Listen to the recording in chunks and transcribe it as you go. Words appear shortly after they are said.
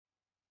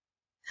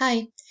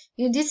Hi,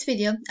 in this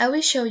video I will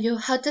show you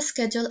how to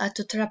schedule a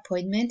tutor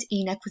appointment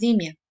in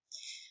academia.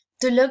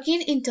 To log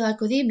in into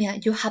academia,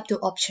 you have two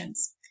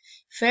options.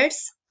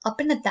 First,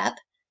 open a tab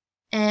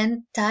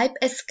and type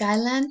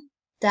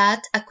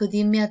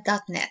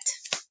skyline.academia.net.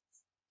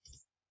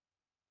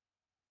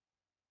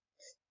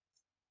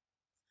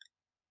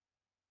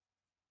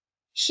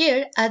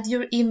 Here, add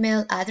your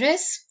email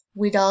address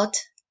without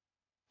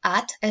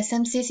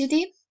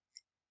 @smccd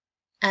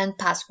and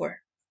password.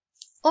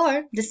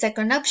 Or the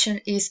second option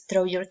is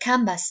through your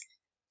Canvas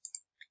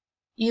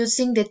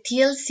using the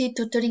TLC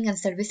Tutoring and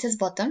Services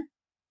button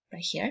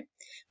right here,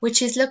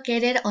 which is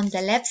located on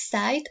the left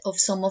side of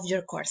some of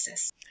your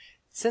courses.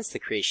 Since the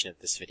creation of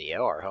this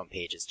video, our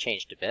homepage has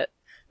changed a bit,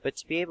 but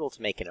to be able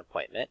to make an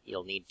appointment,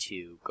 you'll need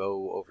to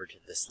go over to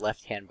this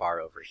left-hand bar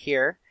over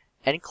here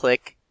and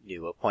click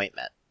New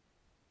Appointment.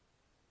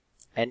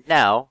 And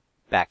now,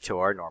 back to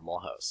our normal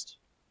host.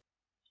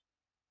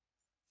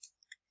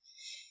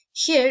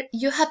 Here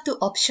you have two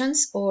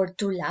options or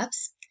two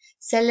labs.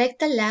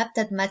 Select a lab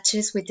that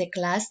matches with the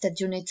class that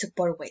you need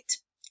support with.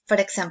 For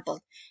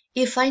example,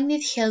 if I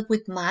need help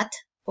with math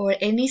or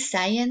any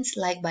science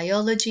like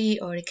biology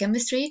or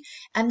chemistry,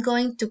 I'm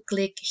going to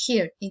click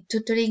here in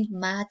Tutoring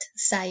Math,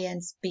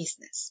 Science,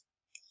 Business.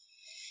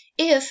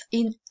 If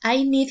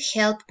I need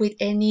help with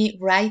any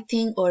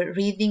writing or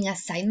reading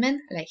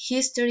assignment like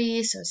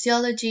history,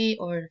 sociology,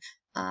 or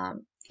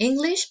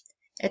English,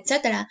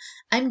 etc.,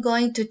 I'm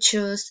going to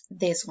choose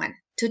this one,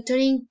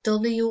 Tutoring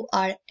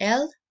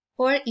WRL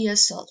or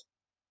ESOL.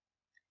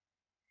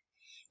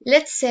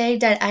 Let's say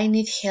that I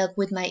need help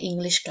with my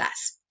English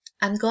class.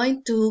 I'm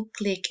going to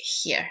click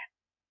here.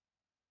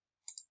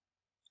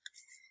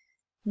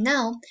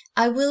 Now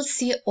I will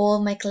see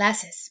all my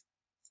classes.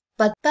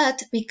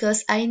 But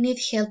because I need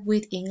help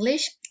with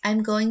English,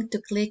 I'm going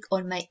to click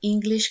on my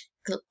English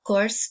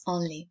course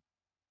only.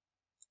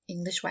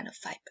 English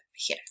 105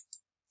 here.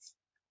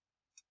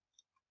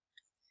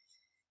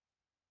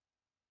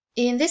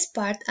 In this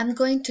part, I'm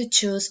going to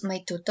choose my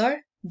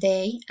tutor,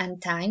 day,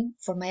 and time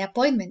for my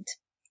appointment.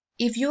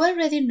 If you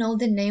already know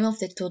the name of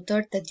the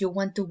tutor that you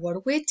want to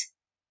work with,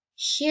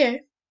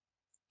 here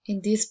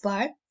in this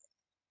bar,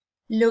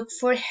 look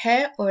for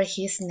her or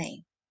his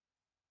name.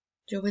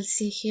 You will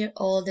see here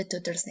all the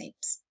tutors'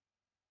 names.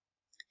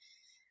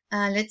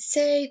 Let's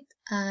say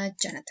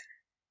Jonathan.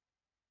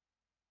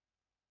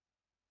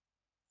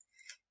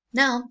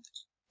 Now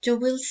you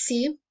will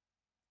see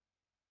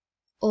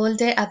all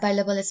the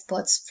available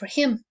spots for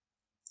him.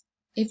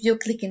 If you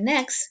click in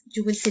next,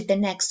 you will see the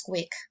next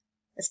week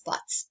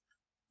spots.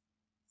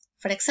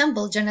 For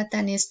example,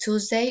 Jonathan is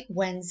Tuesday,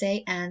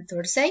 Wednesday, and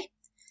Thursday.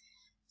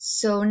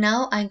 So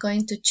now I'm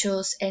going to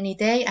choose any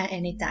day and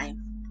any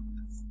time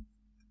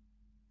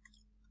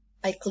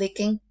by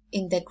clicking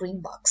in the green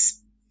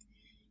box.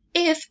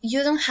 If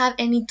you don't have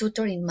any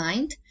tutor in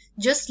mind,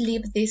 just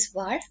leave this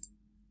bar.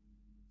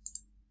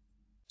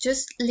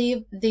 Just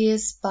leave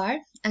this bar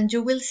and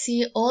you will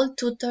see all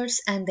tutors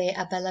and their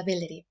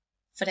availability.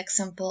 For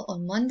example,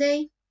 on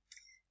Monday,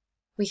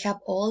 we have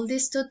all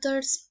these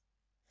tutors,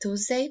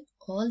 Tuesday,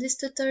 all these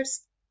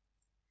tutors,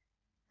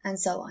 and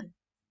so on.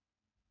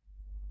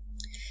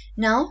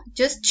 Now,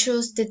 just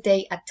choose the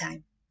day and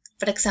time.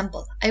 For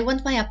example, I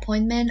want my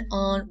appointment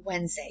on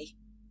Wednesday,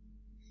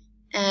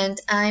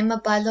 and I'm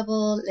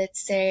available,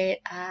 let's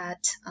say,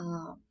 at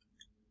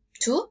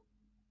 2.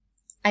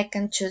 I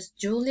can choose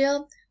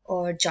Julio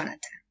or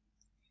Jonathan.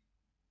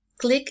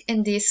 Click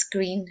in this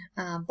green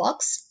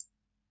box.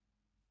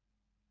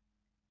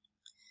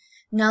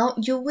 Now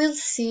you will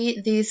see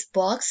this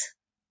box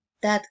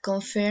that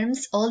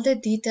confirms all the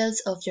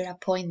details of your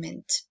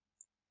appointment.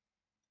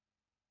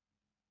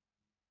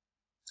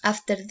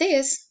 After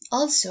this,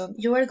 also,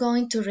 you are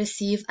going to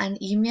receive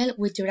an email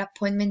with your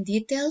appointment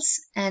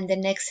details and the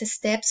next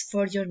steps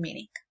for your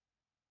meeting.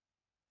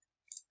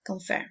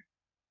 Confirm.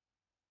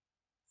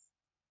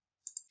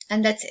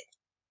 And that's it.